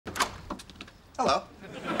Hello.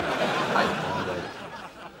 Hi.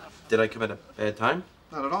 Did I come at a bad time?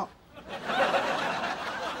 Not at all.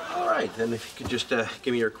 All right, then if you could just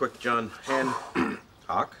give me your quick John hand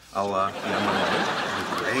talk, I'll be on my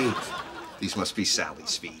way. Great. These must be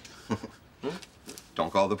Sally's feet.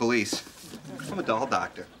 Don't call the police. I'm a doll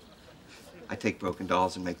doctor. I take broken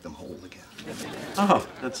dolls and make them whole again. Oh,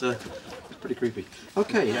 that's pretty creepy.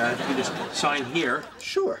 Okay, you can just sign here.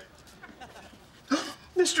 Sure.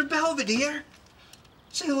 Mr. Belvedere,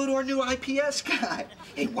 say hello to our new IPS guy.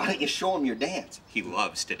 Hey, why don't you show him your dance? He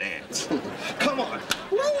loves to dance. Come on.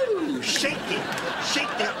 Woo! Shake it.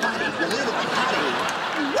 Shake that body, you little hottie.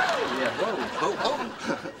 Woo! Yeah, whoa.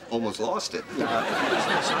 Oh. Almost lost it.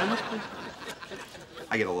 Sign this, please.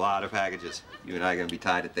 I get a lot of packages. You and I are going to be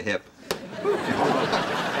tied at the hip.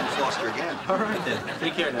 And Foster again. All right, then.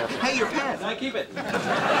 Take care now. Hey, your pen. I keep it.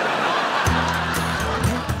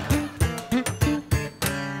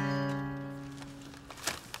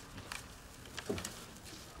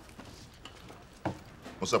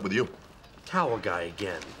 What's up with you? Towel guy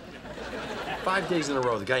again. 5 days in a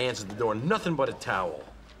row, the guy answers the door, nothing but a towel.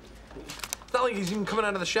 It's not like he's even coming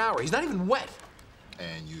out of the shower. He's not even wet.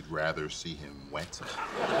 And you'd rather see him wet?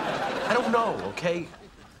 I don't know, okay?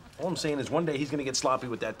 All I'm saying is one day he's gonna get sloppy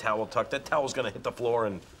with that towel tuck. That towel's gonna hit the floor,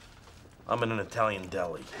 and I'm in an Italian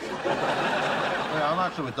deli. Yeah, I'm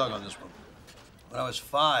actually with Doug on this one. When I was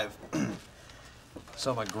 5, I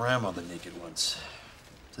saw my grandmother naked once.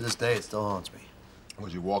 To this day, it still haunts me.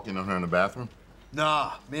 Was you walking on her in the bathroom?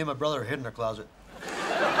 Nah, me and my brother hid in her closet.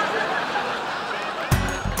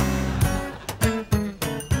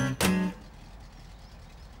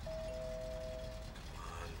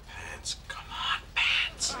 Come on,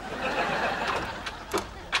 pants.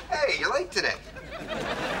 Hey, you're late today.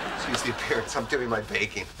 Excuse the appearance. I'm doing my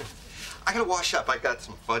baking. I gotta wash up. I got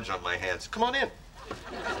some fudge on my hands. Come on in.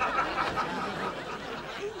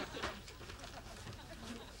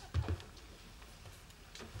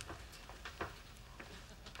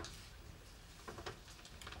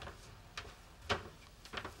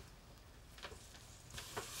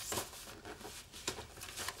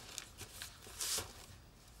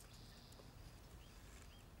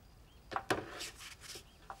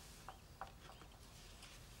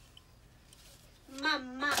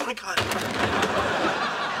 Mama. Oh my God.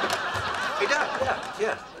 Hey, Doug.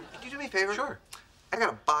 Yeah. Could you do me a favor? Sure. I got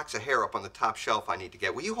a box of hair up on the top shelf I need to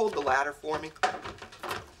get. Will you hold the ladder for me?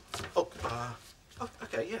 Oh,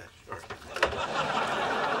 okay, yeah, sure.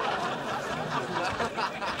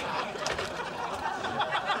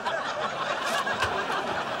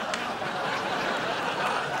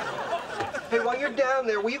 Hey, while you're down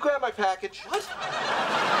there, will you grab my package? What?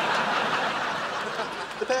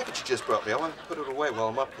 The package you just brought me. I want to put it away while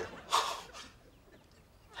I'm up here.